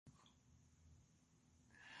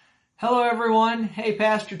Hello everyone. Hey,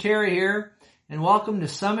 Pastor Terry here, and welcome to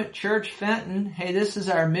Summit Church Fenton. Hey, this is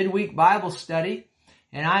our midweek Bible study,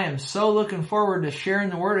 and I am so looking forward to sharing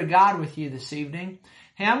the Word of God with you this evening.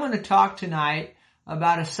 Hey, I'm going to talk tonight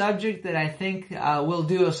about a subject that I think will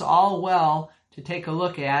do us all well to take a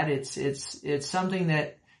look at. It's something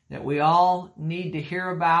that we all need to hear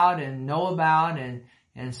about and know about,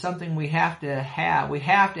 and something we have to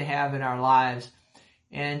have in our lives,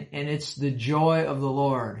 and it's the joy of the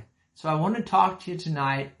Lord. So I want to talk to you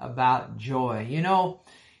tonight about joy. You know,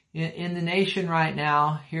 in the nation right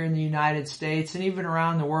now, here in the United States and even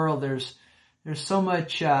around the world, there's so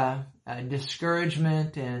much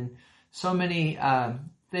discouragement and so many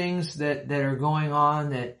things that are going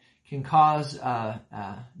on that can cause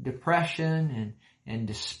depression and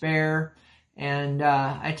despair. And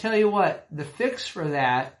I tell you what, the fix for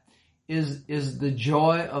that is the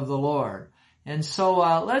joy of the Lord. And so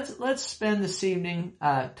let's spend this evening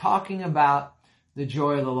talking about the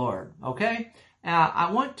joy of the Lord. Okay,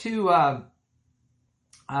 I want to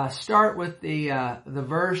start with the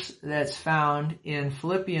verse that's found in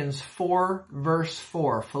Philippians 4 verse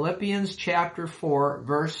 4. Philippians chapter 4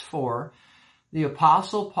 verse 4. The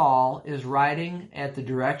Apostle Paul is writing at the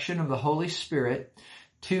direction of the Holy Spirit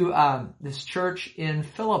to this church in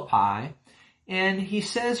Philippi. And he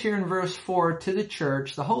says here in verse 4 to the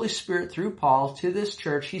church, the Holy Spirit through Paul to this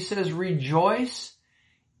church, he says, "Rejoice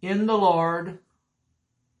in the Lord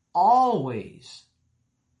always.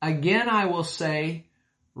 Again, I will say,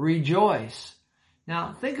 rejoice."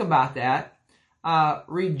 Now, think about that.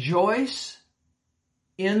 Rejoice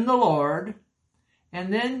in the Lord.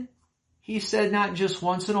 And then he said not just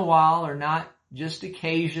once in a while or not just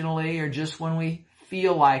occasionally or just when we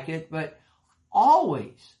feel like it, but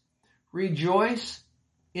always. Rejoice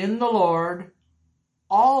in the Lord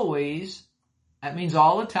always. That means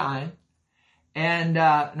all the time. And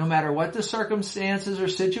no matter what the circumstances or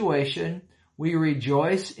situation, we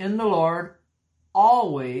rejoice in the Lord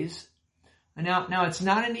always. Now it's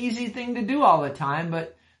not an easy thing to do all the time,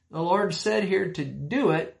 but the Lord said here to do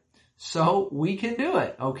it, so we can do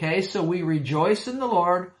it. Okay, so we rejoice in the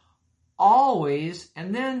Lord always.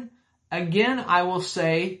 And then again, I will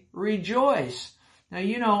say rejoice. Now,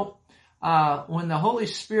 you know, when the Holy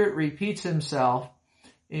Spirit repeats himself,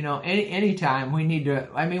 you know, anytime we need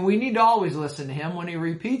to always listen to him. When he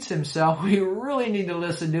repeats himself, we really need to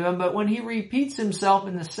listen to him. But when he repeats himself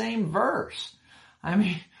in the same verse,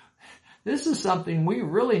 this is something we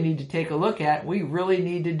really need to take a look at. We really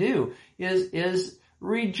need to do is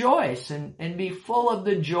rejoice and be full of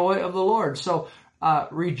the joy of the Lord. So,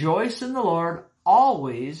 rejoice in the Lord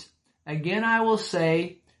always. Again, I will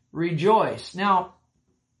say rejoice. Now,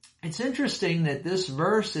 it's interesting that this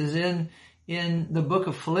verse is in the book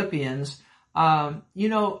of Philippians. As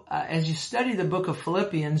you study the book of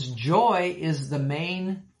Philippians, joy is the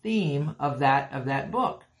main theme of that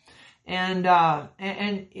book. And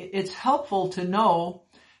it's helpful to know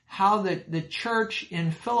how the church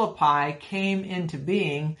in Philippi came into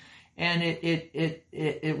being, and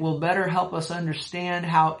it will better help us understand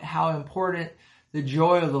how important the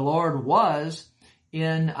joy of the Lord was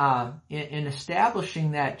in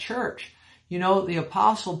establishing that church. You know, the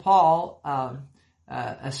Apostle Paul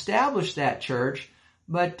established that church,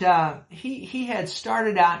 but he had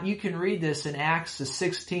started out, and you can read this in Acts the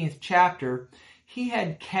 16th chapter. He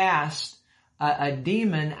had cast a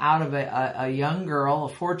demon out of a young girl, a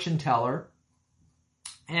fortune teller,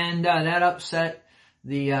 and that upset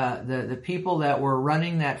the people that were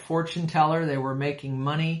running that fortune teller. They were making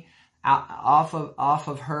money off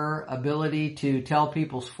of her ability to tell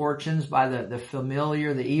people's fortunes by the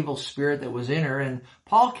familiar, the evil spirit that was in her. And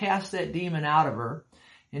Paul cast that demon out of her,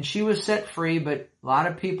 and she was set free, but a lot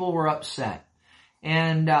of people were upset.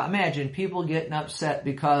 And imagine people getting upset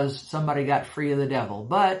because somebody got free of the devil.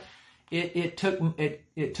 But it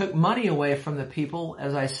took money away from the people,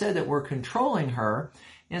 as I said, that were controlling her.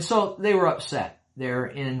 And so they were upset there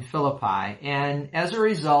in Philippi. And as a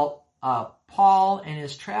result, Paul and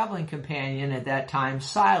his traveling companion at that time,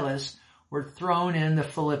 Silas, were thrown in the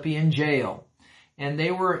Philippian jail. And they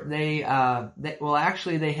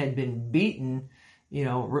had been beaten. You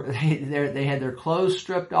know, they had their clothes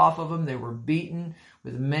stripped off of them. They were beaten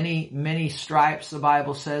with many stripes, the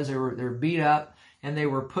Bible says. They were beat up, and they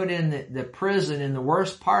were put in the prison, in the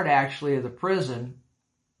worst part actually of the prison.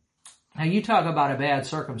 Now you talk about a bad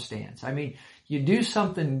circumstance. I mean, you do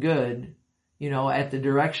something good, you know, at the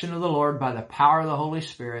direction of the Lord by the power of the Holy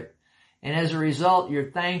Spirit, and as a result,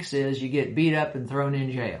 your thanks is you get beat up and thrown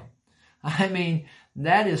in jail. I mean,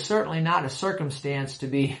 that is certainly not a circumstance to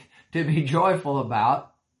be joyful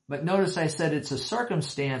about. But notice I said it's a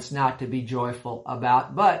circumstance not to be joyful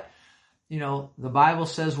about. But the Bible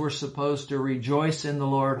says we're supposed to rejoice in the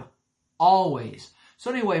Lord always.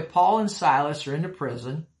 So anyway, Paul and Silas are in the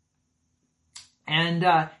prison.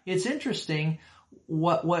 And it's interesting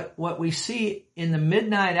what we see in the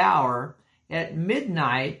midnight hour. At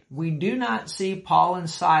midnight, we do not see Paul and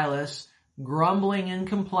Silas grumbling and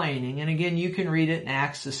complaining. And again, you can read it in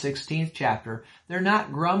Acts, the 16th chapter. They're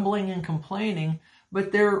not grumbling and complaining,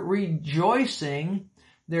 but they're rejoicing.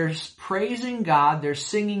 They're praising God. They're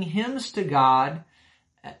singing hymns to God.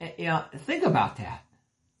 Think about that.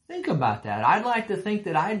 Think about that. I'd like to think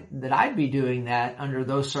that I'd be doing that under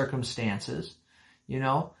those circumstances.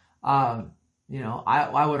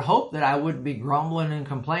 I would hope that I wouldn't be grumbling and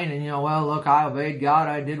complaining. Well, look, I obeyed God.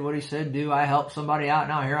 I did what he said do. I helped somebody out.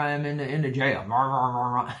 Now here I am in the jail.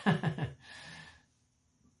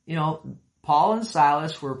 Paul and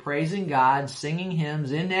Silas were praising God, singing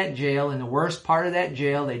hymns in that jail, in the worst part of that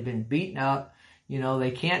jail. They'd been beaten up.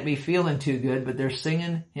 They can't be feeling too good, but they're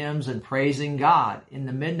singing hymns and praising God in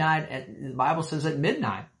the midnight. The Bible says at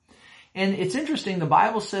midnight. And it's interesting. The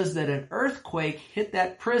Bible says that an earthquake hit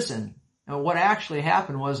that prison. And what actually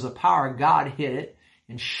happened was the power of God hit it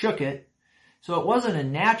and shook it. So it wasn't a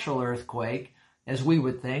natural earthquake, as we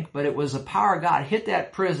would think, but it was the power of God hit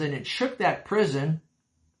that prison. It shook that prison.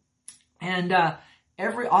 And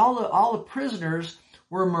all the prisoners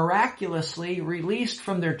were miraculously released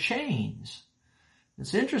from their chains.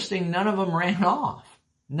 It's interesting, none of them ran off.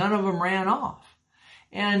 None of them ran off.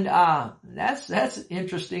 And that's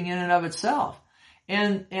interesting in and of itself.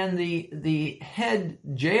 And the head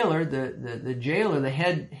jailer, the jailer, the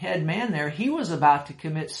head man there, he was about to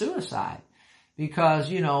commit suicide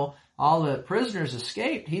because, all the prisoners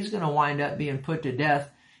escaped. He's going to wind up being put to death,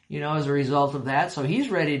 as a result of that. So he's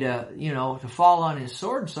ready to, to fall on his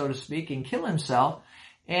sword, so to speak, and kill himself.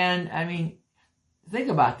 And I mean, think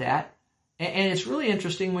about that. And it's really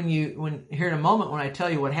interesting when here in a moment when I tell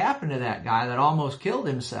you what happened to that guy that almost killed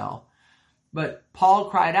himself. But Paul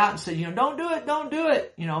cried out and said, don't do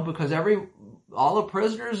it, because all the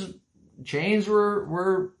prisoners' chains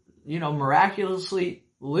were, miraculously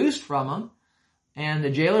loosed from him. And the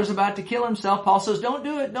jailer's about to kill himself. Paul says, don't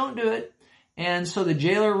do it. And so the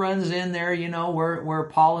jailer runs in there, where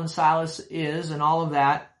Paul and Silas is and all of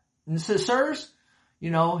that. And says, sirs, he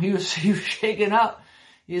was shaken up.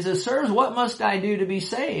 He says, sirs, what must I do to be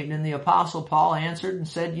saved? And the apostle Paul answered and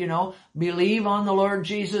said, believe on the Lord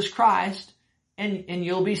Jesus Christ and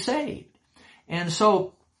you'll be saved. And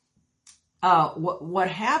so, what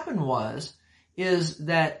happened is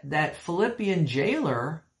that Philippian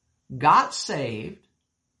jailer got saved,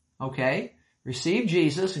 received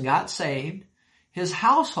Jesus and got saved. His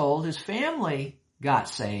household, his family got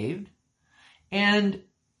saved. And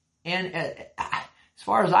as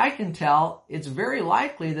far as I can tell, it's very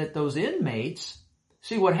likely that those inmates,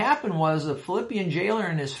 see what happened was the Philippian jailer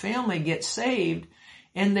and his family get saved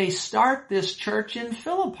and they start this church in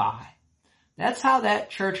Philippi. That's how that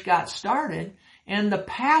church got started. And the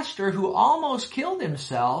pastor who almost killed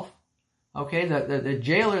himself, the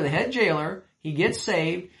jailer, the head jailer, he gets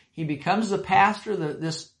saved. He becomes the pastor of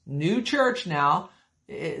this new church now.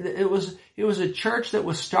 It was a church that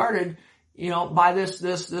was started by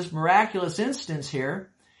this miraculous instance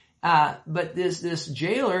here. But this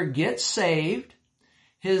jailer gets saved.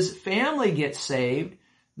 His family gets saved.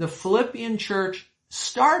 The Philippian church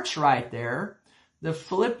starts right there. The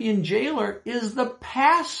Philippian jailer is the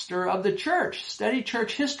pastor of the church. Study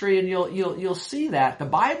church history and you'll see that. The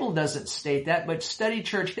Bible doesn't state that, but study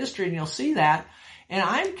church history and you'll see that. And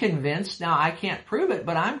I'm convinced, now I can't prove it,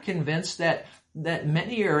 but I'm convinced that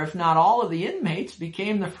many or if not all of the inmates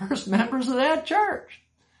became the first members of that church.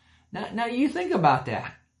 Now you think about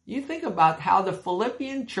that. You think about how the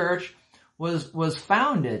Philippian church was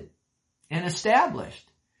founded and established.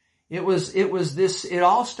 It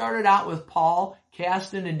all started out with Paul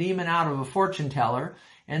casting a demon out of a fortune teller,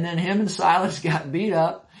 and then him and Silas got beat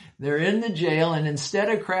up. They're in the jail, and instead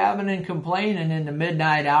of crabbing and complaining in the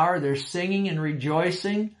midnight hour, they're singing and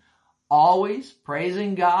rejoicing, always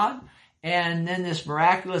praising God. And then this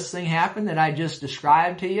miraculous thing happened that I just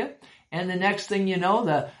described to you. And the next thing you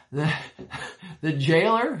know, the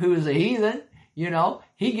jailer, who is a heathen,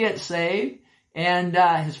 he gets saved, and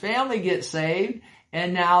his family gets saved.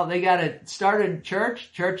 And now they got a started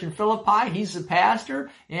church in Philippi. He's the pastor,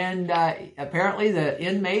 and apparently the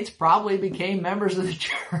inmates probably became members of the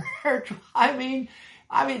church.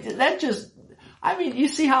 You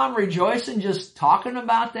see how I'm rejoicing just talking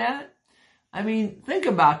about that? Think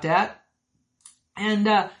about that. And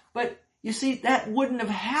but you see, that wouldn't have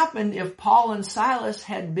happened if Paul and Silas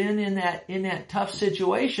had been in that tough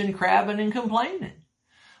situation, crabbing and complaining.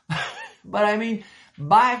 But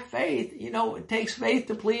by faith, it takes faith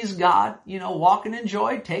to please God. Walking in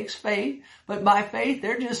joy takes faith, but by faith,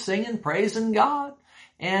 they're just singing, praising God.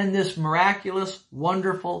 And this miraculous,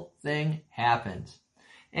 wonderful thing happens.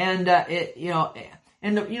 And,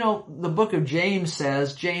 the book of James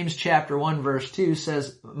says, James chapter 1 verse 2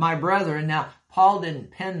 says, my brethren, now Paul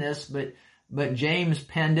didn't pen this, but James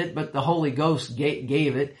penned it, but the Holy Ghost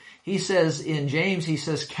gave it. He says in James, he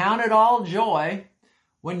says, count it all joy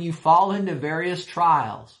when you fall into various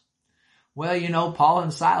trials. Well, Paul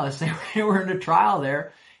and Silas, they were in a trial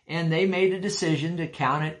there, and they made a decision to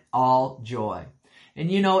count it all joy. And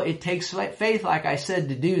it takes faith, like I said,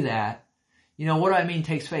 to do that. What do I mean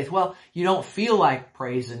takes faith? Well, you don't feel like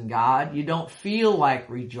praising God. You don't feel like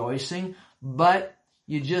rejoicing, but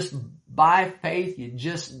you just, by faith,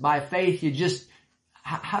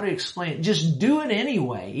 how to explain it? Just do it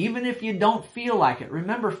anyway, even if you don't feel like it.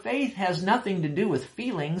 Remember, faith has nothing to do with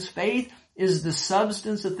feelings. Faith is the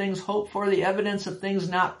substance of things hoped for, the evidence of things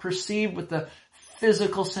not perceived with the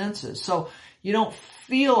physical senses. So you don't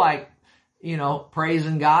feel like,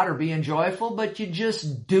 praising God or being joyful, but you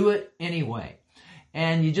just do it anyway.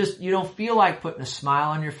 And you don't feel like putting a smile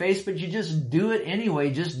on your face, but you just do it anyway.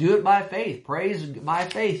 Just do it by faith. Praise by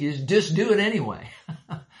faith. You just do it anyway.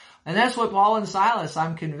 And that's what Paul and Silas,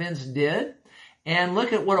 I'm convinced, did. And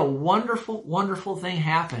look at what a wonderful, wonderful thing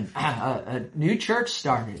happened. A new church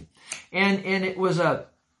started. And it was a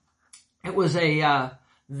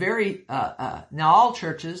very, now all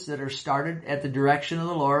churches that are started at the direction of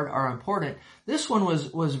the Lord are important. This one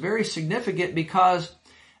was very significant because,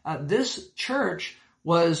 this church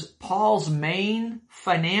was Paul's main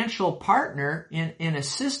financial partner in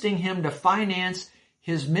assisting him to finance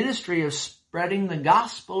his ministry of spreading the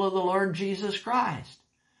gospel of the Lord Jesus Christ.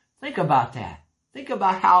 Think about that. Think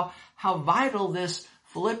about how vital this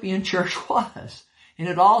Philippian church was. And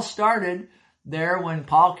it all started there when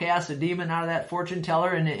Paul cast a demon out of that fortune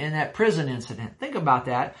teller in that prison incident. Think about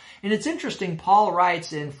that. And it's interesting, Paul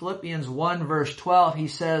writes in Philippians 1 verse 12, he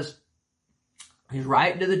says, he's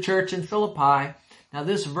writing to the church in Philippi. Now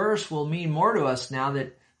this verse will mean more to us now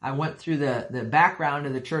that I went through the background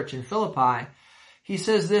of the church in Philippi. He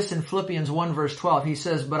says this in Philippians 1 verse 12. He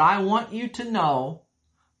says, but I want you to know,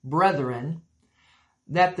 brethren,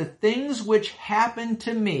 that the things which happened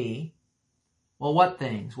to me, well, what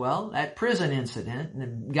things? Well, that prison incident,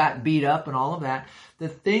 and got beat up and all of that. The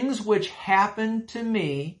things which happened to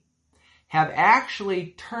me have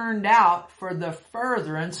actually turned out for the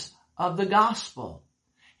furtherance of the gospel.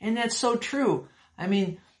 And that's so true. I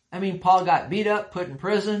mean, Paul got beat up, put in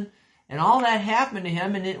prison, and all that happened to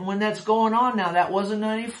him. And when that's going on now, that wasn't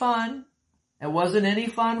any fun. It wasn't any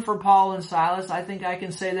fun for Paul and Silas. I think I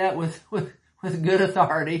can say that with good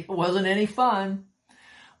authority. It wasn't any fun.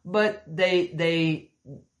 But they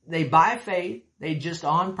by faith, they just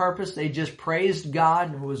on purpose, they just praised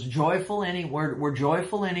God and was joyful were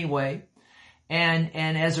joyful anyway.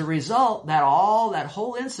 And as a result, that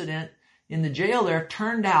whole incident in the jail there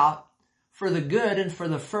turned out for the good and for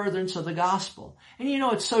the furtherance of the gospel. And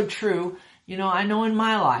it's so true. I know in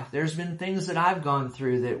my life, there's been things that I've gone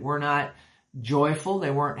through that were not joyful. They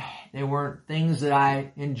weren't things that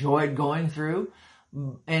I enjoyed going through.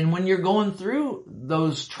 And when you're going through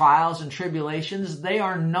those trials and tribulations, they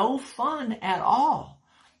are no fun at all.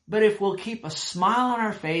 But if we'll keep a smile on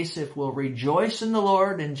our face, if we'll rejoice in the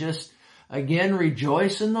Lord and just, again,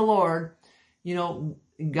 rejoice in the Lord,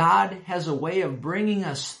 God has a way of bringing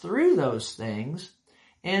us through those things,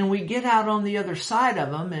 and we get out on the other side of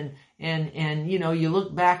them, and you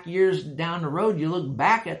look back years down the road, you look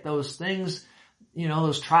back at those things,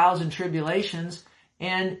 those trials and tribulations,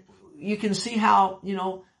 and you can see how,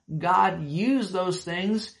 God used those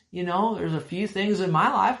things. There's a few things in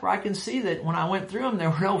my life where I can see that when I went through them, they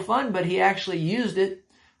were no fun, but He actually used it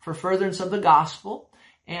for furtherance of the gospel.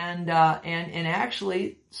 And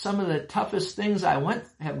actually some of the toughest things I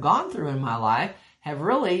have gone through in my life have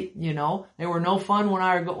really, they were no fun when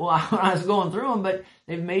I was going through them, but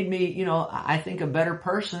they've made me, I think a better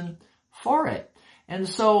person for it. And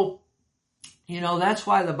so, that's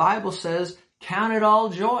why the Bible says, count it all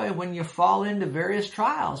joy when you fall into various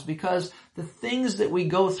trials, because the things that we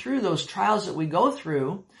go through, those trials that we go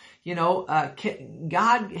through,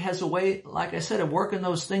 God has a way, like I said, of working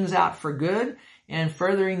those things out for good and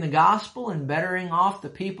furthering the gospel and bettering off the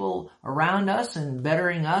people around us and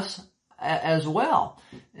bettering us as well.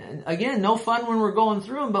 And again, no fun when we're going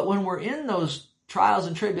through them, but when we're in those trials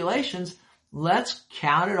and tribulations, let's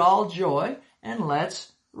count it all joy and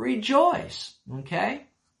let's rejoice. Okay?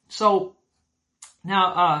 So,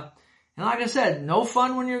 now, and like I said, no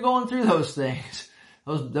fun when you're going through those things,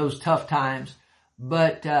 those tough times.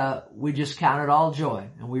 but we just count it all joy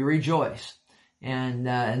and we rejoice. And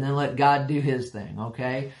then let God do His thing,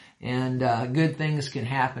 okay? And good things can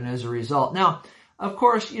happen as a result. Now, of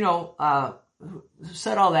course,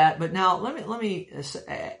 said all that, but now let me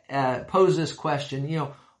pose this question.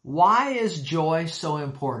 Why is joy so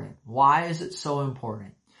important? Why is it so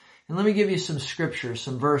important? And let me give you some scripture,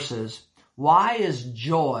 some verses. Why is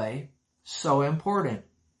joy so important?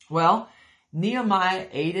 Well, Nehemiah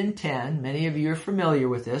 8 and 10, many of you are familiar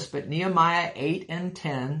with this, but Nehemiah 8 and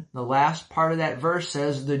 10, the last part of that verse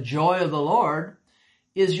says, the joy of the Lord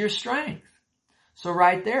is your strength. So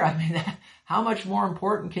right there, how much more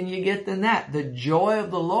important can you get than that? The joy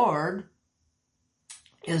of the Lord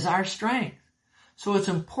is our strength. So it's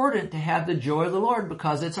important to have the joy of the Lord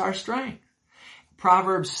because it's our strength.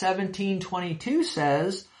 Proverbs 17:22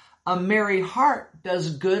 says, a merry heart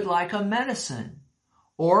does good like a medicine.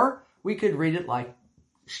 Or we could read it like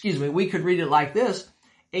this,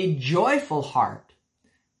 a joyful heart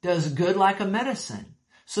does good like a medicine.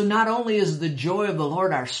 So not only is the joy of the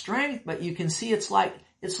Lord our strength, but you can see it's like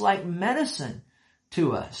medicine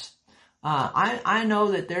to us. I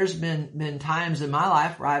know that there's been times in my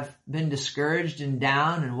life where I've been discouraged and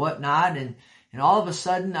down and whatnot, and all of a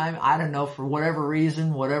sudden I don't know, for whatever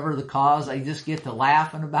reason, whatever the cause, I just get to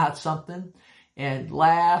laughing about something and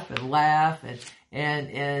laugh and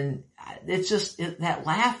it's just that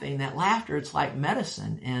laughter, it's like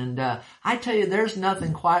medicine. And I tell you, there's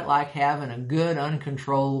nothing quite like having a good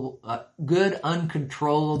uncontrollable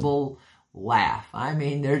laugh.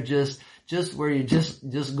 They're just where you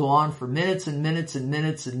just go on for minutes and minutes and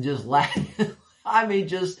minutes and just laugh.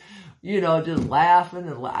 just laughing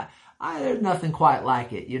and laugh. There's nothing quite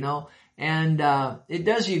like it, and it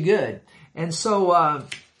does you good. And so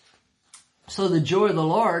the joy of the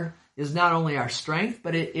Lord is not only our strength,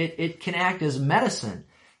 but it can act as medicine.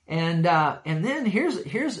 And then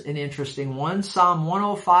here's an interesting one. Psalm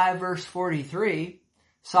 105 verse 43.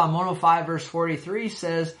 Psalm 105 verse 43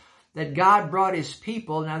 says that God brought His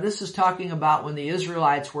people. Now this is talking about when the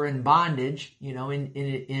Israelites were in bondage,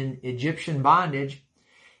 in Egyptian bondage.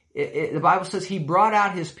 The Bible says He brought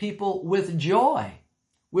out His people with joy,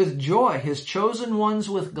 His chosen ones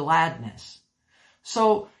with gladness.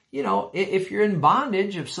 So, if you're in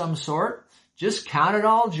bondage of some sort, just count it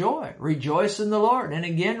all joy. Rejoice in the Lord. And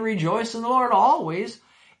again, rejoice in the Lord always.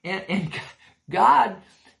 And God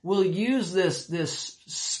will use this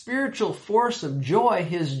spiritual force of joy,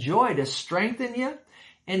 His joy, to strengthen you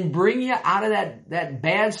and bring you out of that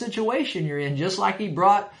bad situation you're in. Just like He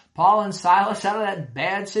brought Paul and Silas out of that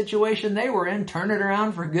bad situation they were in, turned it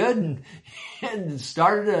around for good and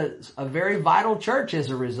started a very vital church as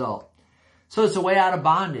a result. So it's a way out of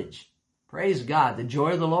bondage. Praise God, the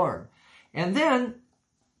joy of the Lord. And then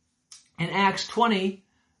in Acts 20,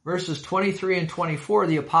 verses 23 and 24,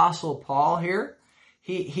 the Apostle Paul here,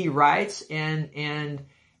 he writes and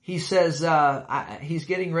he says he's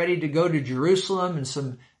getting ready to go to Jerusalem, and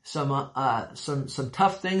some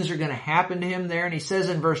tough things are going to happen to him there. And he says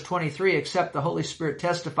in verse 23, except the Holy Spirit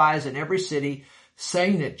testifies in every city,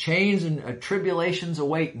 saying that chains and tribulations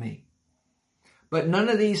await me. But none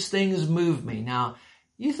of these things move me. Now,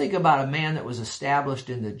 you think about a man that was established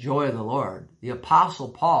in the joy of the Lord. The Apostle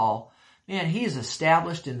Paul, man, he's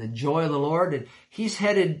established in the joy of the Lord, and he's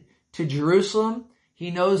headed to Jerusalem.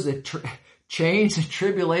 He knows that chains and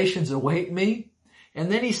tribulations await me.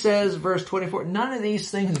 And then he says, verse 24, none of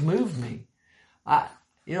these things move me. I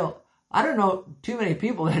don't know too many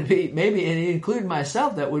people that'd be, maybe, and include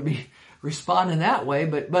myself, that would be responding that way,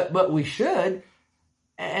 but we should.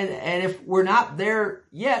 And if we're not there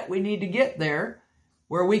yet, we need to get there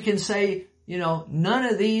where we can say, none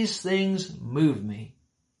of these things move me.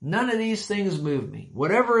 None of these things move me.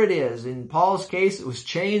 Whatever it is, in Paul's case, it was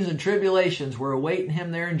chains and tribulations were awaiting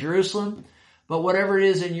him there in Jerusalem. But whatever it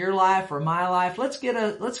is in your life or my life, let's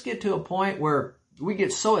get to a point where we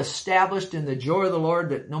get so established in the joy of the Lord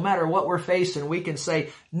that no matter what we're facing, we can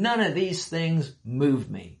say, none of these things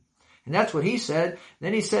move me. And that's what he said.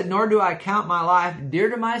 Then he said, nor do I count my life dear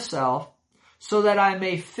to myself, so that I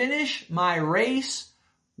may finish my race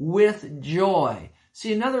with joy.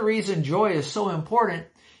 See, another reason joy is so important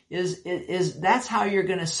is that's how you're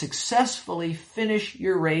going to successfully finish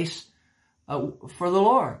your race for the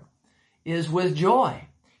Lord, is with joy.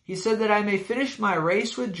 He said that I may finish my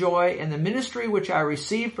race with joy and the ministry which I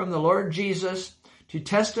received from the Lord Jesus to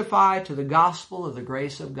testify to the gospel of the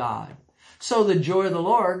grace of God. So the joy of the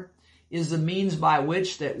Lord is the means by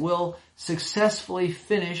which that we'll successfully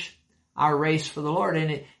finish our race for the Lord.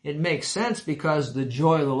 And it makes sense because the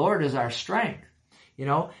joy of the Lord is our strength,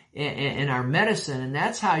 and our medicine. And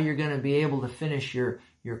that's how you're going to be able to finish your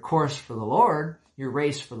course for the Lord. your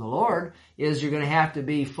race for the Lord is you're going to have to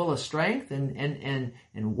be full of strength and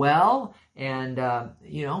well and,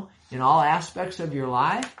 in all aspects of your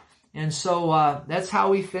life. And so, that's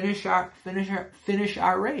how we finish our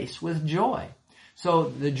race, with joy. So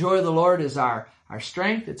the joy of the Lord is our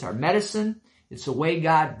strength. It's our medicine. It's the way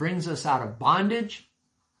God brings us out of bondage.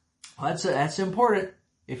 Well, that's important.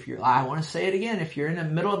 I want to say it again, if you're in the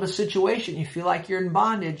middle of a situation, you feel like you're in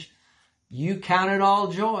bondage, you count it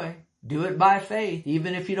all joy. Do it by faith,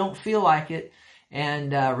 even if you don't feel like it.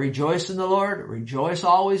 And rejoice in the Lord. Rejoice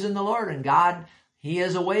always in the Lord. And God, He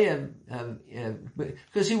has a way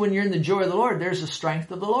because see, when you're in the joy of the Lord, there's the strength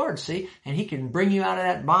of the Lord, see? And He can bring you out of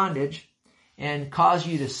that bondage and cause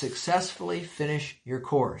you to successfully finish your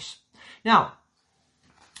course. Now,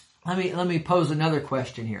 let me pose another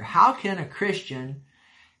question here. How can a Christian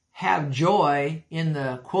have joy in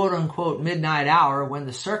the quote-unquote midnight hour when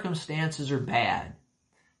the circumstances are bad?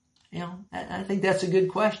 I think that's a good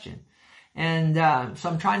question. And so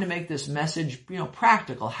I'm trying to make this message,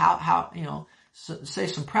 practical. How say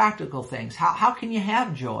some practical things. How can you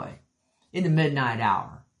have joy in the midnight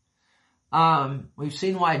hour? We've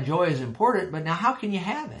seen why joy is important, but now how can you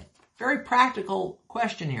have it? Very practical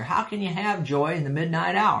question here. How can you have joy in the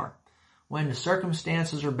midnight hour when the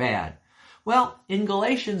circumstances are bad? Well, in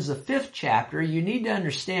Galatians, the 5th chapter, you need to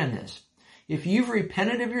understand this. If you've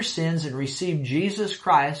repented of your sins and received Jesus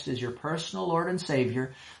Christ as your personal Lord and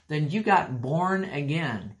Savior, then you got born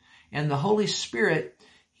again. And the Holy Spirit,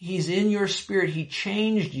 He's in your spirit. He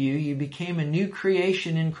changed you. You became a new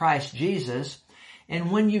creation in Christ Jesus.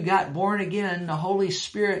 And when you got born again, the Holy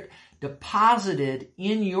Spirit deposited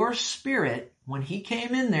in your spirit, when He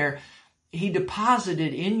came in there, He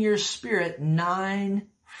deposited in your spirit 9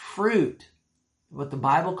 fruit, what the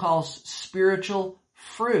Bible calls spiritual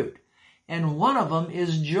fruit. And one of them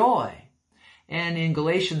is joy. And in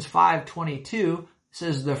Galatians 5:22, it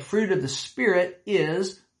says the fruit of the Spirit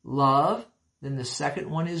is love. Then the second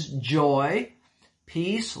one is joy,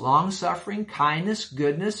 peace, long-suffering, kindness,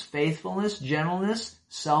 goodness, faithfulness, gentleness,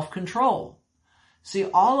 self-control. See,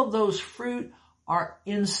 all of those fruit are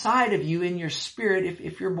inside of you in your spirit.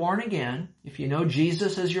 If you're born again, if you know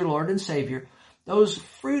Jesus as your Lord and Savior, those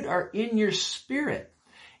fruit are in your spirit.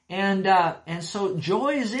 And so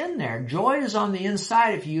joy is in there. Joy is on the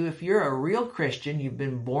inside of you. If you're a real Christian, you've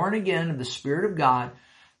been born again of the Spirit of God,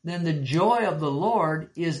 then the joy of the Lord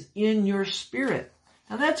is in your spirit.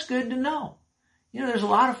 Now that's good to know. There's a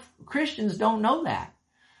lot of Christians don't know that.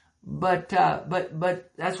 But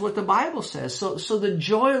that's what the Bible says. So the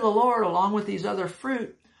joy of the Lord, along with these other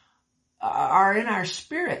fruit, are in our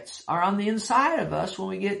spirits, are on the inside of us when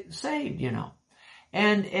we get saved,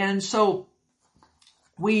 And so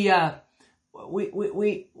we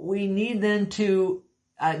need then to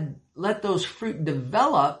let those fruit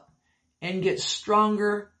develop and get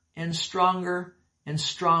stronger and stronger and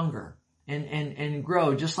stronger and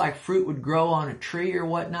grow, just like fruit would grow on a tree or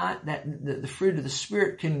whatnot. That the fruit of the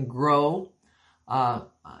Spirit can grow, on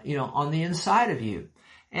the inside of you.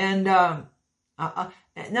 And now,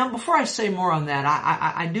 before I say more on that,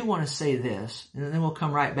 I do want to say this, and then we'll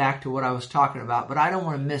come right back to what I was talking about. But I don't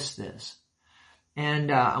want to miss this,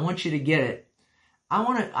 and I want you to get it. I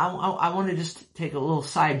want to just take a little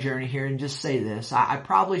side journey here and just say this. I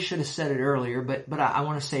probably should have said it earlier, but I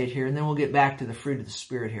want to say it here, and then we'll get back to the fruit of the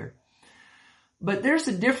Spirit here. But there's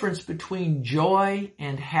a difference between joy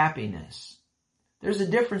and happiness. There's a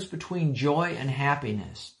difference between joy and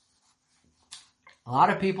happiness. A lot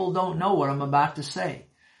of people don't know what I'm about to say,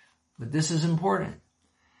 but this is important.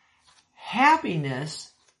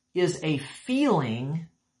 Happiness is a feeling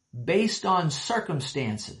based on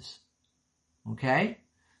circumstances. Okay?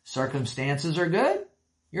 Circumstances are good,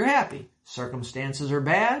 you're happy. Circumstances are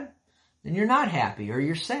bad, then you're not happy or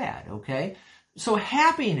you're sad. Okay? So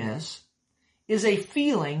happiness is a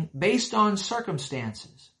feeling based on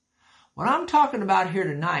circumstances. What I'm talking about here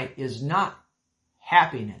tonight is not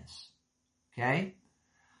happiness. Okay?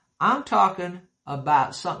 I'm talking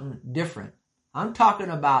about something different. I'm talking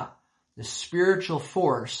about the spiritual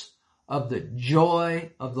force of the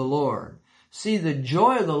joy of the Lord. See, the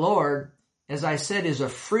joy of the Lord, as I said, is a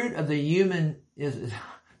fruit of the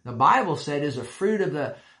Bible said, is a fruit of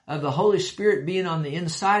the Holy Spirit being on the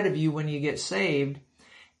inside of you when you get saved.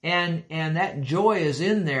 And that joy is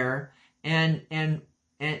in there. And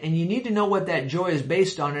you need to know what that joy is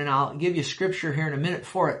based on. And I'll give you scripture here in a minute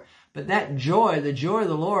for it. But that joy, the joy of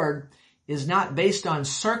the Lord, is not based on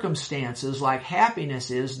circumstances like happiness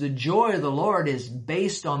is. The joy of the Lord is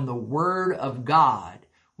based on the Word of God,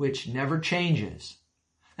 which never changes.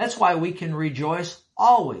 That's why we can rejoice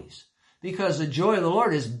always, because the joy of the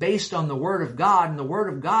Lord is based on the Word of God, and the Word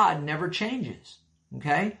of God never changes.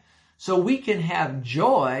 Okay? So we can have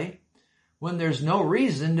joy when there's no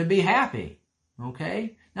reason to be happy.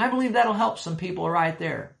 Okay? And I believe that'll help some people right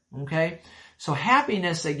there. Okay? So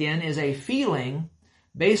happiness, again, is a feeling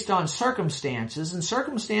based on circumstances, and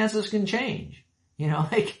circumstances can change.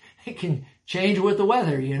 It can change with the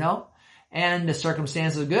weather, And the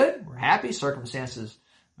circumstances are good, we're happy. Circumstances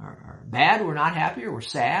are bad, we're not happy, or we're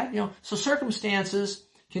sad. So circumstances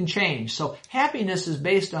can change. So happiness is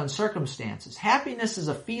based on circumstances. Happiness is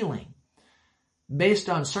a feeling based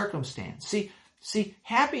on circumstance. See,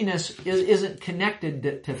 happiness isn't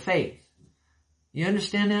connected to faith. You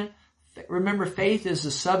understand that? Remember, faith is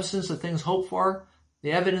the substance of things hoped for,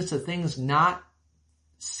 the evidence of things not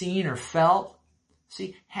seen or felt.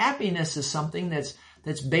 See, happiness is something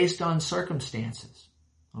that's based on circumstances.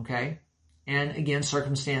 Okay? And again,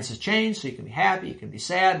 circumstances change, so you can be happy, you can be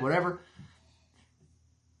sad, whatever.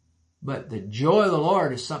 But the joy of the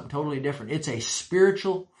Lord is something totally different. It's a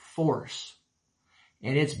spiritual force.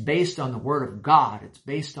 And it's based on the Word of God. It's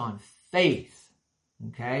based on faith.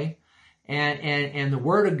 Okay? And the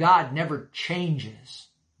Word of God never changes.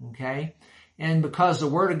 Okay? And because the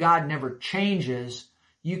Word of God never changes,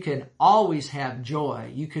 you can always have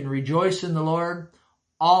joy. You can rejoice in the Lord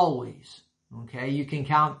always. Okay? You can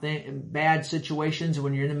count bad situations.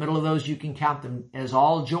 When you're in the middle of those, you can count them as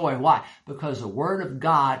all joy. Why? Because the Word of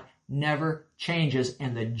God never changes,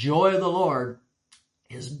 and the joy of the Lord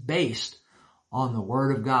is based on the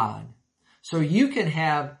Word of God. So you can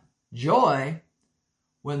have joy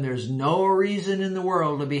when there's no reason in the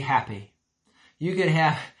world to be happy. You can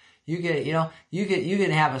have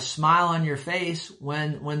a smile on your face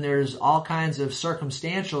when there's all kinds of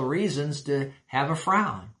circumstantial reasons to have a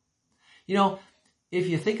frown. If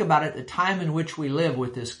you think about it, the time in which we live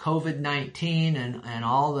with this COVID-19 and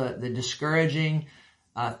all the discouraging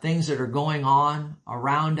things that are going on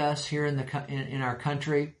around us here in our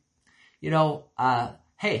country,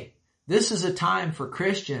 hey, this is a time for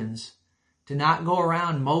Christians to not go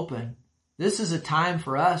around moping. This is a time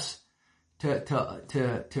for us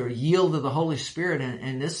to yield to the Holy Spirit,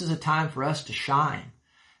 and this is a time for us to shine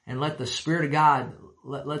and let the Spirit of God,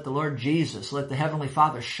 let the Lord Jesus, let the Heavenly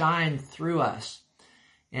Father shine through us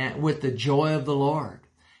and with the joy of the Lord.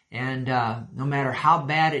 And no matter how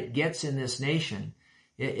bad it gets in this nation,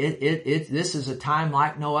 this is a time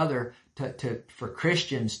like no other for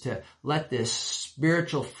Christians to let this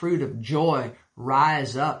spiritual fruit of joy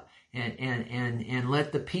rise up and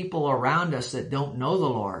let the people around us that don't know the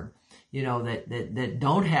Lord, that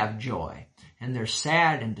don't have joy, and they're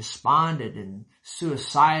sad and despondent and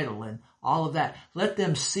suicidal and all of that. Let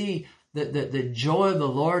them see the joy of the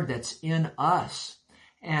Lord that's in us,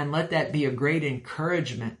 and let that be a great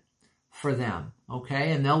encouragement for them.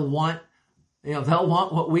 Okay? And they'll want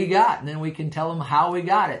what we got, and then we can tell them how we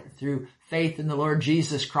got it through faith in the Lord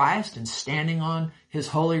Jesus Christ and standing on His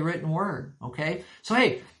holy written word. Okay? So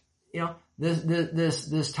hey,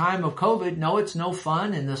 this time of COVID, no, it's no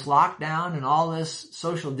fun, and this lockdown and all this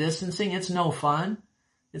social distancing, it's no fun.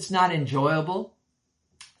 It's not enjoyable.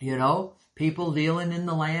 People dealing in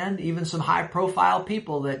the land, even some high profile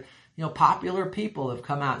people that, popular people have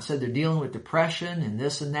come out and said they're dealing with depression and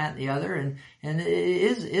this and that and the other, and it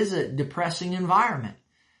is a depressing environment.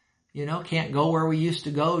 Can't go where we used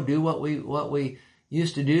to go, do what we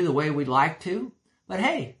used to do the way we'd like to. But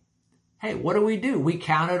hey, what do? We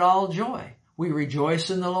count it all joy. We rejoice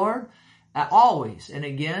in the Lord always. And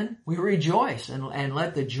again, we rejoice and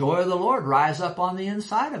let the joy of the Lord rise up on the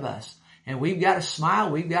inside of us. And we've got a smile.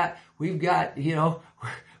 We've got,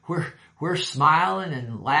 we're smiling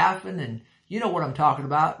and laughing, and you know what I'm talking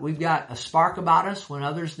about. We've got a spark about us when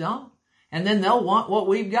others don't. And then they'll want what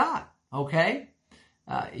we've got. Okay?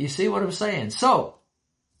 You see what I'm saying? So,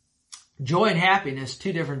 joy and happiness,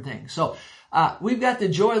 two different things. So, we've got the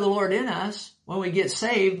joy of the Lord in us when we get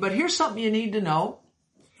saved, but here's something you need to know,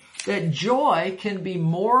 that joy can be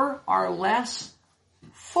more or less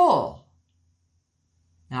full.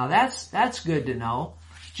 Now that's good to know.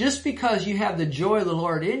 Just because you have the joy of the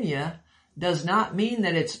Lord in you does not mean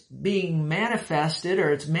that it's being manifested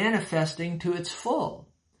or it's manifesting to its full.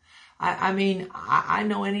 I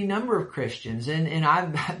know any number of Christians, and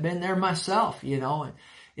I've been there myself, and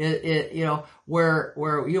where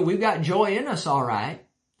we've got joy in us, all right,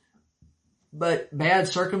 but bad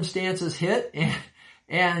circumstances hit,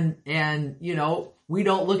 and we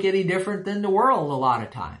don't look any different than the world a lot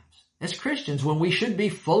of times as Christians. When we should be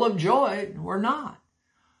full of joy, we're not.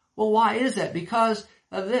 Well, why is that? Because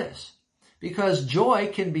of this. Because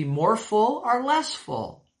joy can be more full or less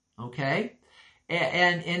full. Okay?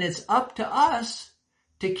 And it's up to us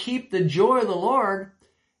to keep the joy of the Lord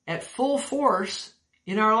at full force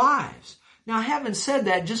in our lives. Now, having said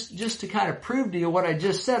that, just to kind of prove to you what I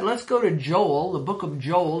just said, let's go to Joel, the book of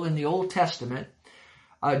Joel in the Old Testament.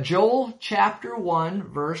 Joel chapter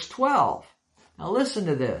 1, verse 12. Now listen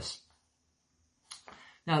to this.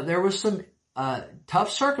 Now, there was some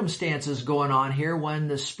tough circumstances going on here when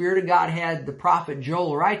the Spirit of God had the prophet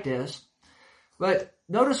Joel write this. But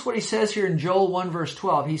notice what he says here in Joel 1 verse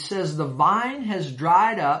 12. He says, the vine has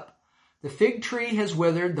dried up, the fig tree has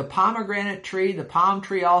withered, the pomegranate tree, the palm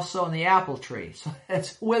tree also, and the apple tree. So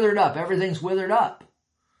it's withered up. Everything's withered up.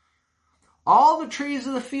 All the trees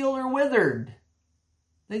of the field are withered.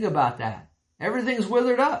 Think about that. Everything's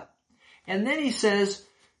withered up. And then he says,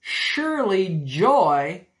 surely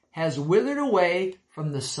joy has withered away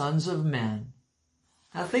from the sons of men.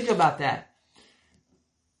 Now think about that.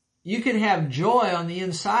 You can have joy on the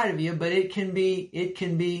inside of you, but it can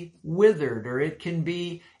be withered, or it can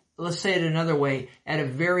be, let's say it another way, at a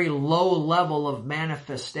very low level of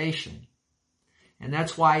manifestation. And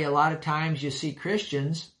that's why a lot of times you see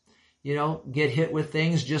Christians, get hit with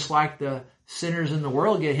things just like the sinners in the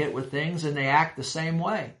world get hit with things, and they act the same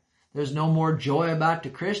way. There's no more joy about the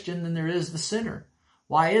Christian than there is the sinner.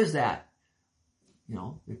 Why is that?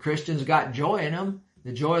 The Christian's got joy in them,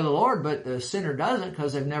 the joy of the Lord, but the sinner doesn't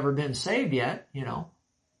because they've never been saved yet,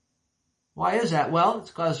 Why is that? Well, it's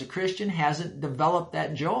because the Christian hasn't developed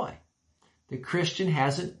that joy. The Christian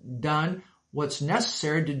hasn't done what's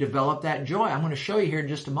necessary to develop that joy. I'm going to show you here in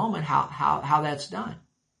just a moment how that's done.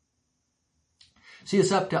 See,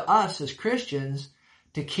 it's up to us as Christians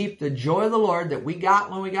to keep the joy of the Lord that we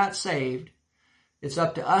got when we got saved. It's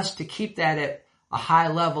up to us to keep that at a high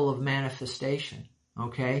level of manifestation.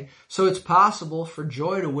 Okay? So it's possible for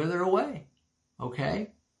joy to wither away.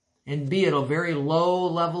 Okay? And be at a very low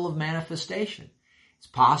level of manifestation. It's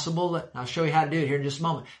possible that, I'll show you how to do it here in just a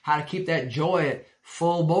moment, how to keep that joy at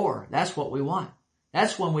full bore. That's what we want.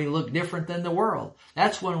 That's when we look different than the world.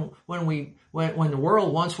 That's when the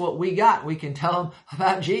world wants what we got, we can tell them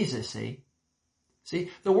about Jesus, see? See,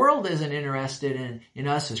 the world isn't interested in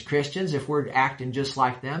us as Christians if we're acting just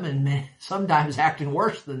like them and sometimes acting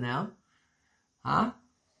worse than them. Huh?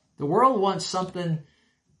 The world wants something,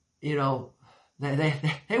 they want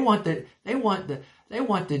the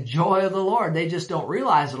joy of the Lord. They just don't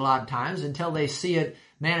realize it a lot of times until they see it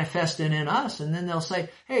manifesting in us, and then they'll say,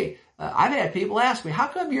 "Hey, I've had people ask me, how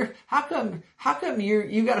come you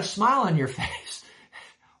got a smile on your face?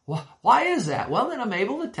 Why is that?" Well, then I'm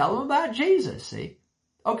able to tell them about Jesus. See,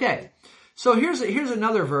 okay. So here's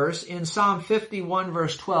another verse in Psalm 51,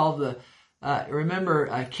 verse 12.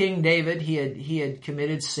 Remember King David? He had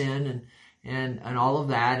committed sin and all of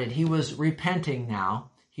that, and he was repenting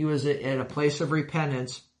now. He was at a place of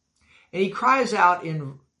repentance. And he cries out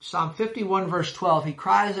in Psalm 51 verse 12, he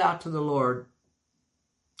cries out to the Lord.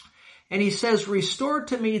 And he says, restore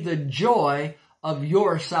to me the joy of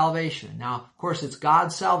your salvation. Now, of course, it's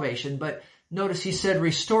God's salvation, but notice he said,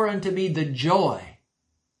 restore unto me the joy.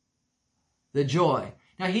 The joy.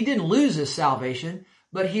 Now, he didn't lose his salvation,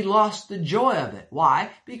 but he lost the joy of it. Why?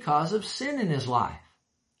 Because of sin in his life.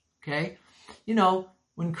 Okay?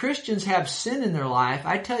 When Christians have sin in their life,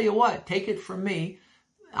 I tell you what, take it from me.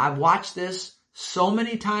 I've watched this so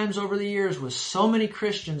many times over the years with so many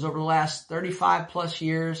Christians over the last 35 plus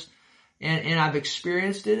years, and I've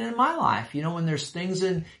experienced it in my life. When there's things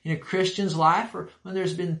in a Christian's life, or when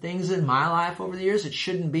there's been things in my life over the years that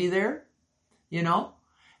shouldn't be there,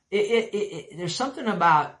 there's something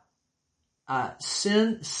about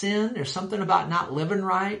sin. There's something about not living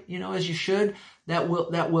right, as you should, that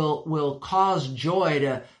will cause joy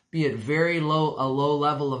to be at a low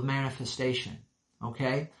level of manifestation.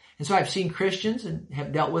 Okay? And so I've seen Christians and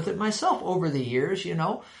have dealt with it myself over the years,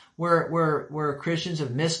 where Christians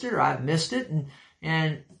have missed it, or I've missed it,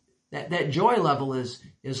 and that joy level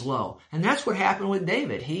is low. And that's what happened with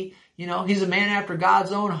David. He's a man after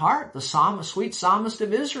God's own heart, the sweet psalmist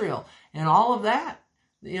of Israel, and all of that.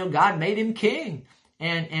 God made him king,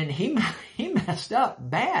 and he messed up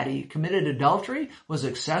bad. He committed adultery, was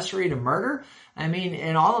accessory to murder.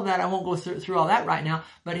 And all of that. I won't go through all that right now,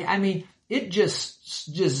 but it just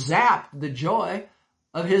zapped the joy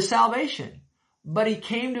of his salvation. But he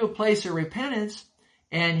came to a place of repentance,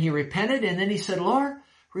 and he repented, and then he said, Lord,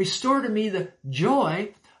 restore to me the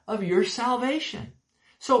joy of your salvation.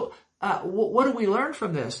 So, what do we learn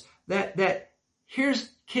from this? That here's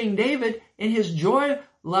King David, and his joy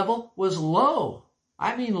level was low.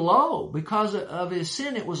 Low. Because of his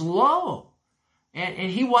sin, it was low. And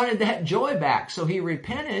he wanted that joy back. So he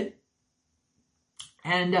repented.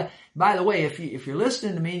 And by the way, if you're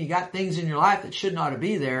listening to me and you got things in your life that should not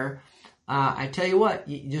be there, I tell you what,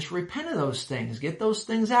 you just repent of those things. Get those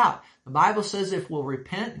things out. The Bible says if we'll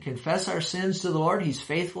repent and confess our sins to the Lord, He's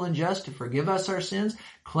faithful and just to forgive us our sins,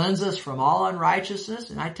 cleanse us from all unrighteousness.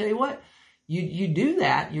 And I tell you what, you do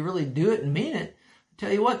that, you really do it and mean it. I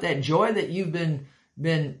tell you what, that joy that you've been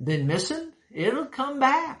missing, it'll come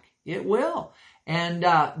back. It will. And,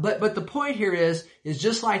 but the point here is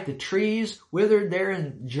just like the trees withered there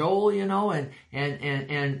in Joel, you know,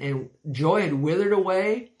 and joy had withered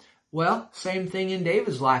away. Well, same thing in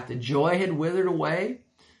David's life. The joy had withered away,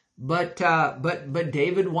 but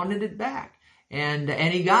David wanted it back. And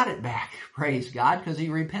he got it back. Praise God, because he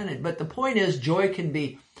repented. But the point is, joy can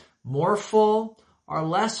be more full or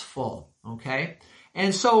less full. Okay?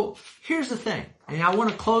 And so here's the thing. And I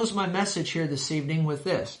want to close my message here this evening with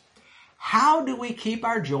this. How do we keep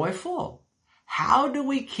our joy full? How do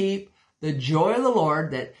we keep the joy of the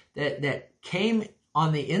Lord that came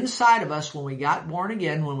on the inside of us when we got born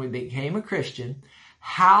again, when we became a Christian?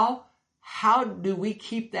 How do we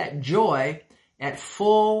keep that joy at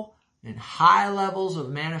full and high levels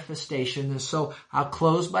of manifestation? And so I'll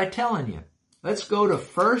close by telling you. Let's go to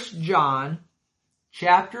 1 John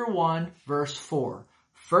chapter 1 verse 4.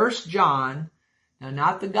 1 John, now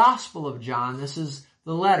not the Gospel of John, this is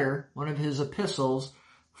the letter, one of his epistles.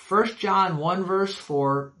 1 John 1 verse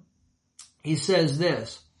 4, he says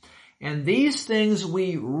this, and these things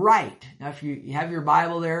we write. Now if you have your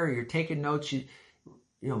Bible there or you're taking notes, you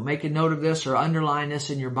make a note of this or underline this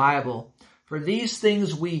in your Bible. For these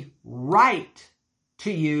things we write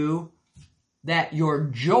to you that your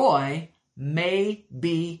joy may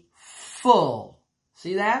be full.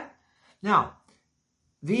 See that? Now,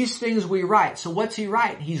 these things we write. So what's he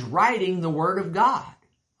writing? He's writing the Word of God.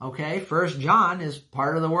 Okay? 1 John is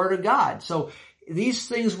part of the Word of God. So these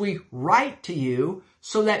things we write to you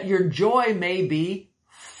so that your joy may be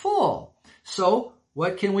full. So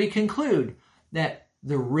what can we conclude? That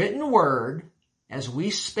the written Word, as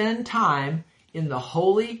we spend time in the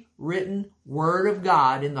holy written Word of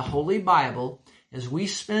God, in the Holy Bible, as we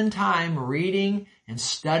spend time reading and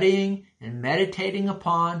studying and meditating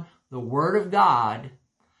upon the Word of God,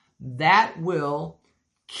 that will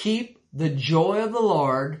keep the joy of the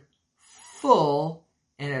Lord full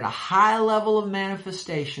and at a high level of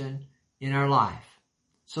manifestation in our life.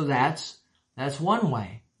 So that's one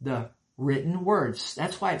way, the written words.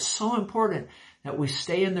 That's why it's so important that we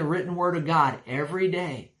stay in the written Word of God every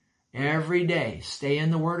day. Every day, stay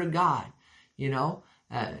in the Word of God.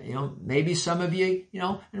 Maybe some of you,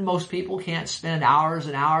 and most people can't spend hours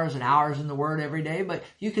and hours and hours in the Word every day, but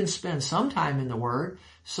you can spend some time in the Word.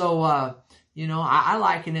 So, I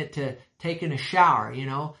liken it to taking a shower,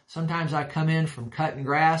 Sometimes I come in from cutting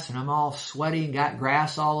grass and I'm all sweaty and got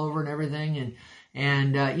grass all over and everything.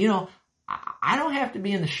 And I don't have to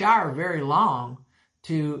be in the shower very long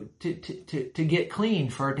to get clean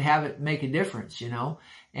for it to have it make a difference,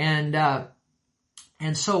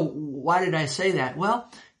 And so why did I say that?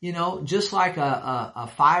 Well, just like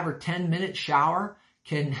a 5 or 10 minute shower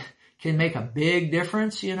can make a big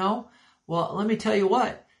difference, Well, let me tell you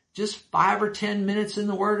what, just 5 or 10 minutes in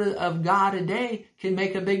the Word of God a day can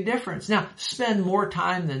make a big difference. Now, spend more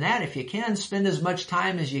time than that if you can. Spend as much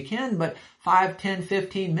time as you can, but 5, 10,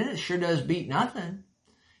 15 minutes sure does beat nothing,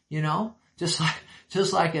 Just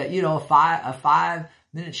like a 5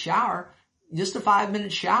 minute shower. Just a 5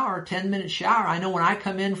 minute shower, 10 minute shower. I know when I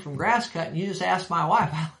come in from grass cutting, you just ask my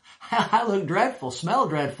wife, I look dreadful, smell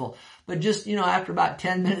dreadful. But just, after about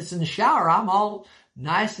 10 minutes in the shower, I'm all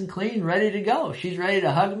nice and clean, ready to go. She's ready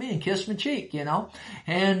to hug me and kiss my cheek,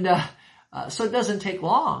 And, so it doesn't take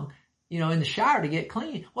long, in the shower to get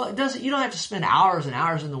clean. Well, you don't have to spend hours and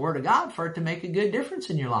hours in the Word of God for it to make a good difference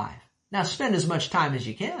in your life. Now spend as much time as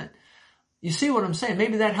you can. You see what I'm saying?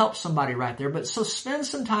 Maybe that helps somebody right there. But so spend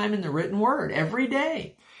some time in the written Word every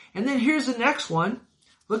day. And then here's the next one.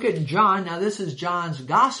 Look at John. Now this is John's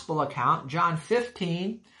gospel account. John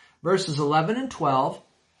 15 verses 11 and 12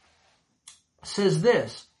 says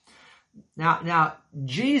this. Now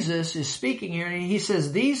Jesus is speaking here and he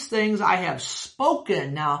says, these things I have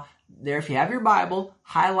spoken. Now there, if you have your Bible,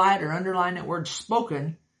 highlight or underline that word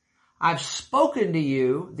spoken. I've spoken to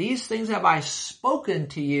you. These things have I spoken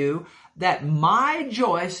to you, that my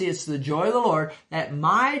joy, see, it's the joy of the Lord, that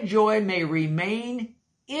my joy may remain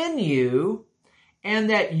in you and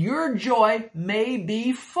that your joy may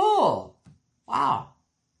be full. Wow.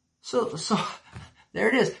 So there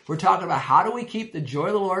it is. We're talking about how do we keep the joy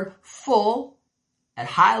of the Lord full at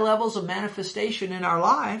high levels of manifestation in our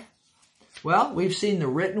life. Well, we've seen the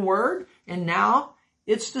written Word and now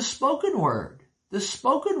it's the spoken Word. The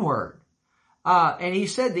spoken Word. And he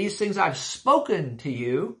said, these things I've spoken to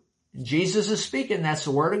you. Jesus is speaking. That's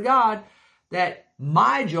the Word of God. That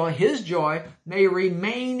my joy, his joy, may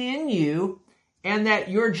remain in you, and that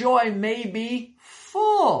your joy may be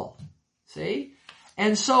full. See?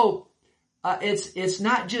 And so, it's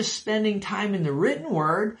not just spending time in the written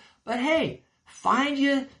word, but hey, find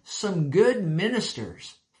you some good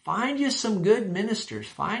ministers. Find you some good ministers.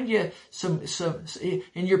 Find you some,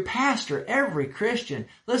 and your pastor, every Christian,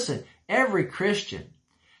 listen, every Christian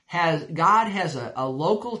God has a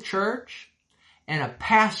local church and a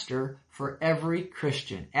pastor for every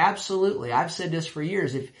Christian. Absolutely. I've said this for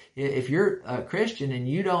years. If you're a Christian and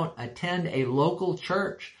you don't attend a local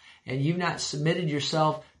church and you've not submitted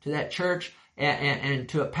yourself to that church and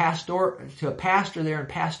to a pastor there in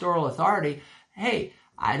pastoral authority, hey,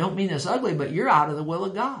 I don't mean this ugly, but you're out of the will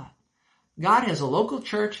of God. God has a local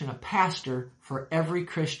church and a pastor for every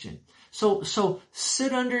Christian. So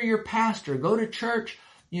sit under your pastor. Go to church,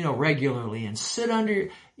 regularly, and sit under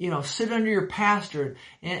your pastor.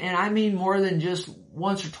 And I mean more than just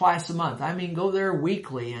once or twice a month. I mean, go there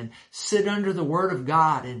weekly and sit under the Word of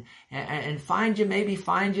God and find you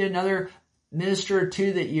another minister or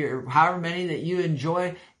two however many that you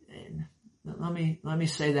enjoy. Let me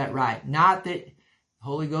say that right. Not that,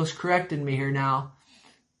 Holy Ghost corrected me here now.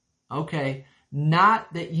 Okay.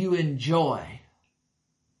 Not that you enjoy.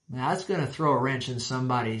 Now that's going to throw a wrench in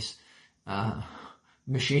somebody's,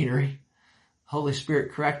 machinery. Holy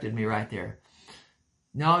Spirit corrected me right there.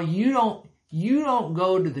 No, you don't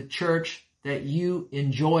go to the church that you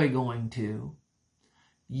enjoy going to.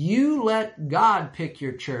 You let God pick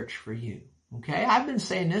your church for you. Okay? I've been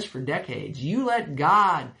saying this for decades. You let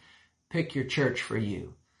God pick your church for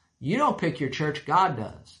you. You don't pick your church, God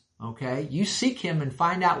does. Okay? You seek Him and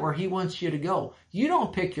find out where He wants you to go. You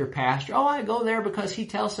don't pick your pastor. Oh, I go there because he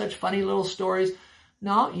tells such funny little stories.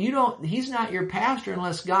 No, you don't. He's not your pastor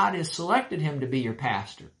unless God has selected him to be your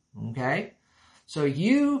pastor. Okay? So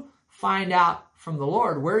you find out from the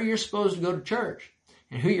Lord where you're supposed to go to church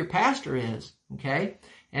and who your pastor is. Okay?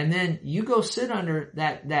 And then you go sit under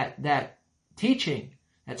that teaching,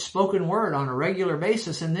 that spoken word on a regular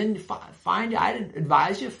basis, and then I'd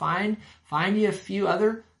advise you, find you a few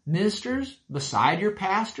other ministers beside your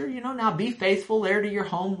pastor. Now be faithful there to your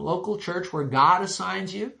home local church where God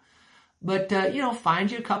assigns you. But,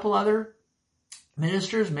 find you a couple other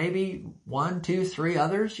ministers, maybe 1, 2, 3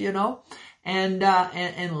 others,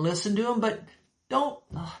 and listen to them. But don't,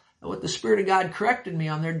 what the Spirit of God corrected me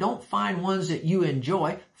on there, don't find ones that you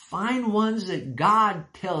enjoy. Find ones that God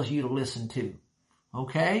tells you to listen to.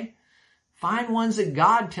 Okay? Find ones that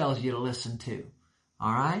God tells you to listen to.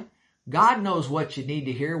 All right? God knows what you need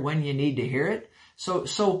to hear when you need to hear it.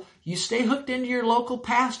 So you stay hooked into your local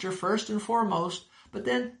pastor first and foremost. But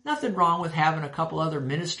then nothing wrong with having a couple other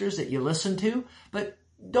ministers that you listen to, but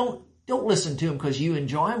don't listen to them because you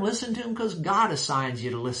enjoy them. Listen to them because God assigns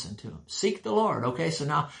you to listen to them. Seek the Lord. Okay, so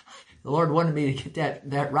now the Lord wanted me to get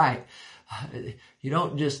that right. You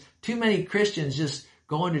don't too many Christians just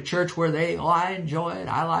going to church where I enjoy it.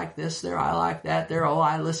 I like this there. I like that there. Oh,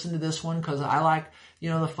 I listen to this one because I like,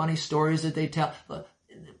 the funny stories that they tell. Look,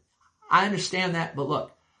 I understand that, but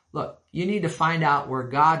look, you need to find out where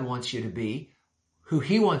God wants you to be, who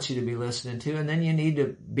He wants you to be listening to, and then you need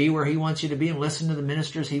to be where He wants you to be and listen to the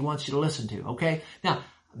ministers He wants you to listen to, okay? Now,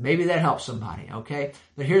 maybe that helps somebody, okay?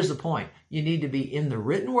 But here's the point. You need to be in the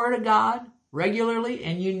written Word of God regularly,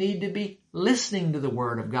 and you need to be listening to the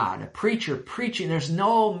Word of God. A preacher preaching. There's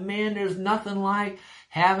nothing like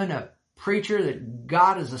having a preacher that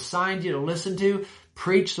God has assigned you to listen to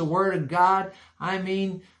preach the Word of God. I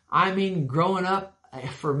mean, growing up,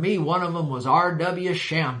 for me, one of them was R.W.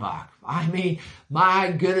 Schambach. I mean, my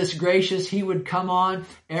goodness gracious, he would come on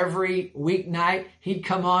every weeknight. He'd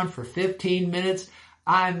come on for 15 minutes.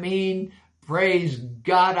 I mean, praise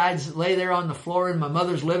God, I'd lay there on the floor in my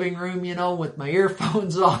mother's living room, with my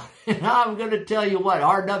earphones on. And I'm going to tell you what,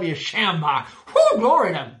 R.W. Schambach, whoo,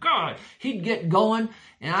 glory to God. He'd get going.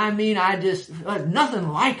 And I mean, nothing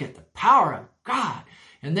like it, the power of God.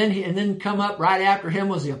 And then come up right after him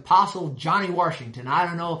was the Apostle Johnny Washington. I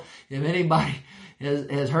don't know if anybody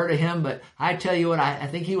has heard of him, but I tell you what, I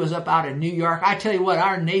think he was up out in New York. I tell you what,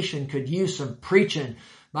 our nation could use some preaching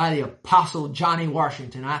by the Apostle Johnny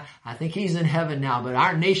Washington. I think he's in heaven now, but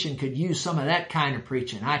our nation could use some of that kind of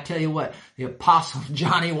preaching. I tell you what, the Apostle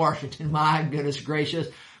Johnny Washington, my goodness gracious.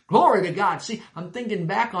 Glory to God. See, I'm thinking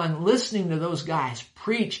back on listening to those guys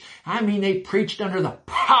preach. I mean, they preached under the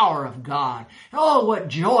power of God. Oh, what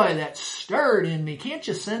joy that stirred in me. Can't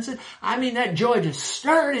you sense it? I mean, that joy just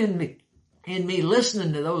stirred in me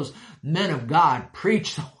listening to those men of God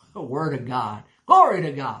preach the Word of God. Glory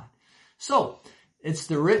to God. So, It's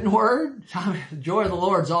the written word. The joy of the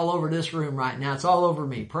Lord's all over this room right now. It's all over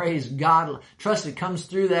me. Praise God. Trust it comes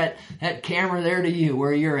through that camera there to you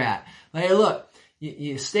where you're at. But hey, look,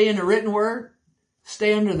 you stay in the written word,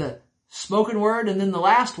 stay under the spoken word, and then the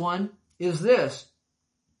last one is this.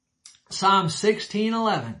 Psalm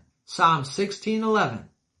 16:11. Psalm 16:11.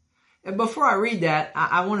 And before I read that,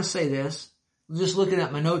 I want to say this. Just looking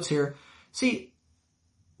at my notes here. See,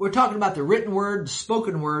 we're talking about the written word, the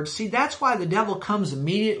spoken word. See, that's why the devil comes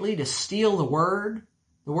immediately to steal the word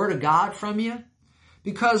of God from you.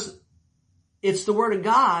 Because it's the word of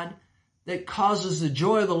God that causes the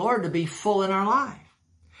joy of the Lord to be full in our life.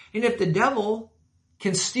 And if the devil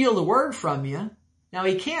can steal the word from you, now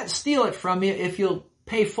he can't steal it from you if you'll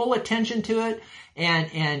pay full attention to it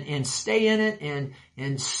and stay in it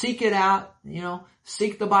and seek it out,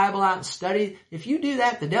 seek the Bible out and study. If you do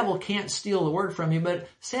that, the devil can't steal the word from you. But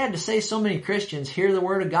sad to say, so many Christians hear the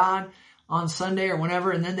word of God on Sunday or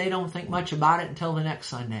whenever, and then they don't think much about it until the next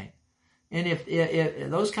Sunday. And if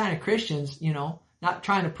those kind of Christians, not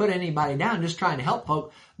trying to put anybody down, just trying to help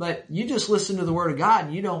folk, but you just listen to the word of God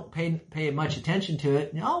and you don't pay much attention to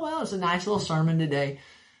it. Oh, well, it's a nice little sermon today.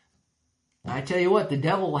 I tell you what, the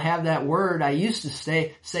devil will have that word. I used to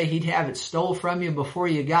say he'd have it stole from you before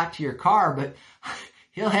you got to your car, but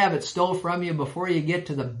he'll have it stole from you before you get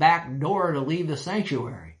to the back door to leave the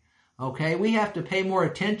sanctuary. Okay? We have to pay more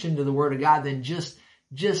attention to the word of God than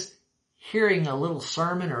just hearing a little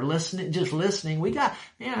sermon or just listening.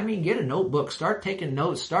 Get a notebook, start taking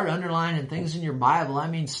notes, start underlining things in your Bible.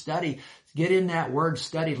 Study, get in that word,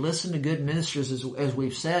 study, listen to good ministers as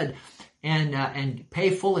we've said. And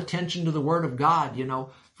pay full attention to the word of God,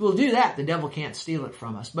 If we'll do that, the devil can't steal it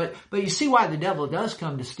from us. But you see why the devil does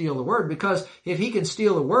come to steal the word, because if he can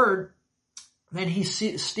steal the word, then he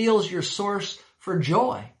steals your source for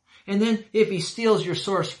joy. And then if he steals your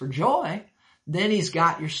source for joy, then he's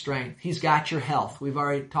got your strength. He's got your health. We've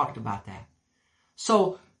already talked about that.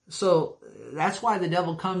 So that's why the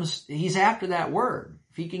devil comes, he's after that word.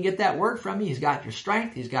 If he can get that word from you, he's got your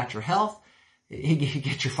strength, he's got your health. He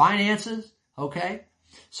get your finances, okay?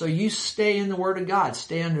 So you stay in the word of God.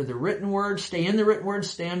 Stay under the written word. Stay in the written word.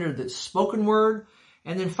 Stay under the spoken word.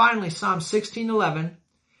 And then finally, Psalm 16:11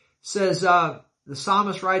 says, the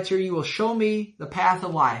psalmist writes here, you will show me the path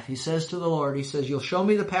of life. He says to the Lord, he says, you'll show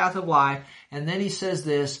me the path of life. And then he says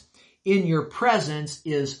this, in your presence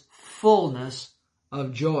is fullness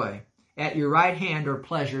of joy. At your right hand are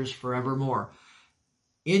pleasures forevermore.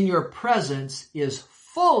 In your presence is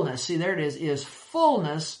fullness, see there it is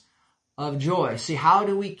fullness of joy. See, how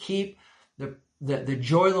do we keep the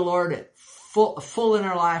joy of the Lord at full in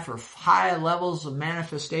our life, or high levels of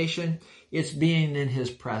manifestation? It's being in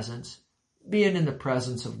His presence, being in the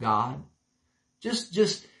presence of God.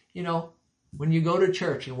 Just when you go to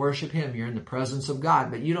church and worship Him, you're in the presence of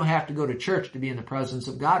God. But you don't have to go to church to be in the presence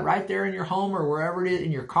of God. Right there in your home or wherever it is,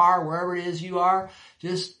 in your car, wherever it is you are,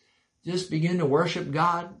 just begin to worship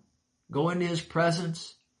God. Go into His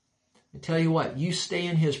presence. I tell you what, you stay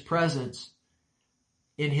in His presence.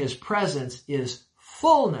 In His presence is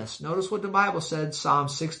fullness. Notice what the Bible said, Psalm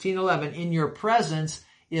 16:11. In your presence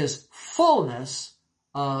is fullness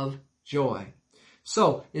of joy.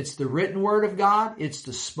 So, it's the written word of God. It's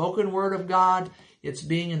the spoken word of God. It's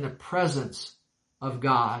being in the presence of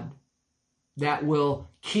God that will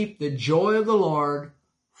keep the joy of the Lord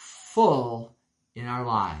full in our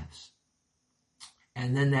lives.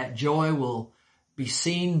 And then that joy will be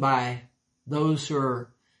seen by those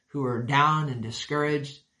who are down and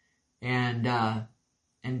discouraged, and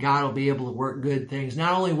God will be able to work good things.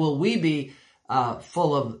 Not only will we be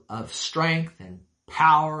full of strength and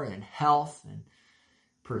power and health and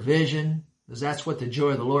provision, because that's what the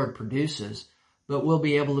joy of the Lord produces, but we'll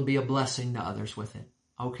be able to be a blessing to others with it.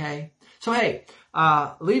 Okay? So hey,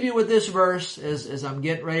 leave you with this verse as I'm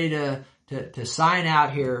getting ready to sign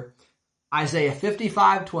out here. Isaiah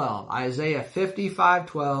 55:12. Isaiah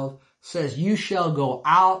 55:12 says, you shall go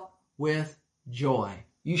out with joy.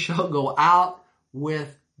 You shall go out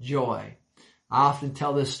with joy. I often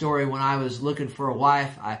tell this story when I was looking for a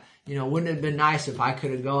wife. Wouldn't it have been nice if I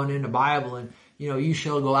could have gone in the Bible and, you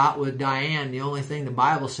shall go out with Diane. The only thing the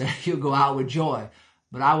Bible said, you'll go out with joy.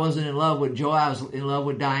 But I wasn't in love with joy. I was in love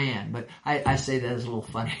with Diane. But I say that as a little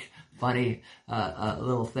funny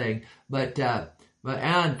little thing. But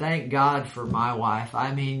and thank God for my wife.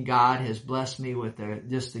 God has blessed me with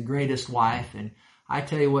just the greatest wife. And I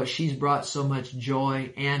tell you what, she's brought so much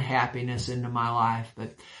joy and happiness into my life.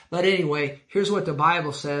 But anyway, here's what the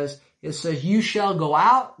Bible says. It says, you shall go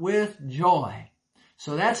out with joy.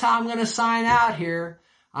 So that's how I'm going to sign out here.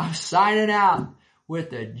 I'm signing out with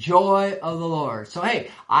the joy of the Lord. So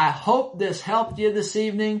hey, I hope this helped you this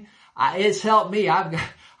evening. It's helped me.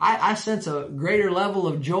 I sense a greater level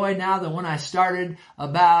of joy now than when I started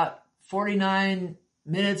about 49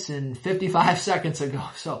 minutes and 55 seconds ago.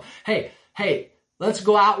 So hey, let's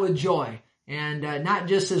go out with joy. And not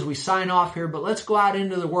just as we sign off here, but let's go out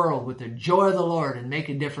into the world with the joy of the Lord and make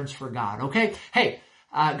a difference for God. Okay? Hey,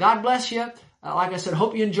 God bless you. Like I said,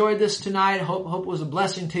 hope you enjoyed this tonight. Hope it was a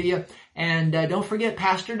blessing to you. And don't forget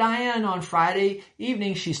Pastor Diane on Friday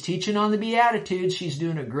evening. She's teaching on the Beatitudes. She's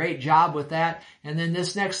doing a great job with that. And then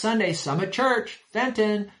this next Sunday, Summit Church,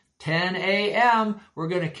 Fenton, 10 a.m. We're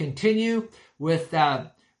going to continue with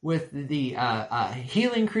the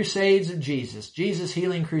healing crusades of Jesus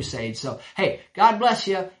Healing Crusade. So, hey, God bless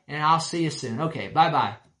you, and I'll see you soon. Okay,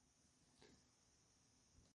 bye-bye.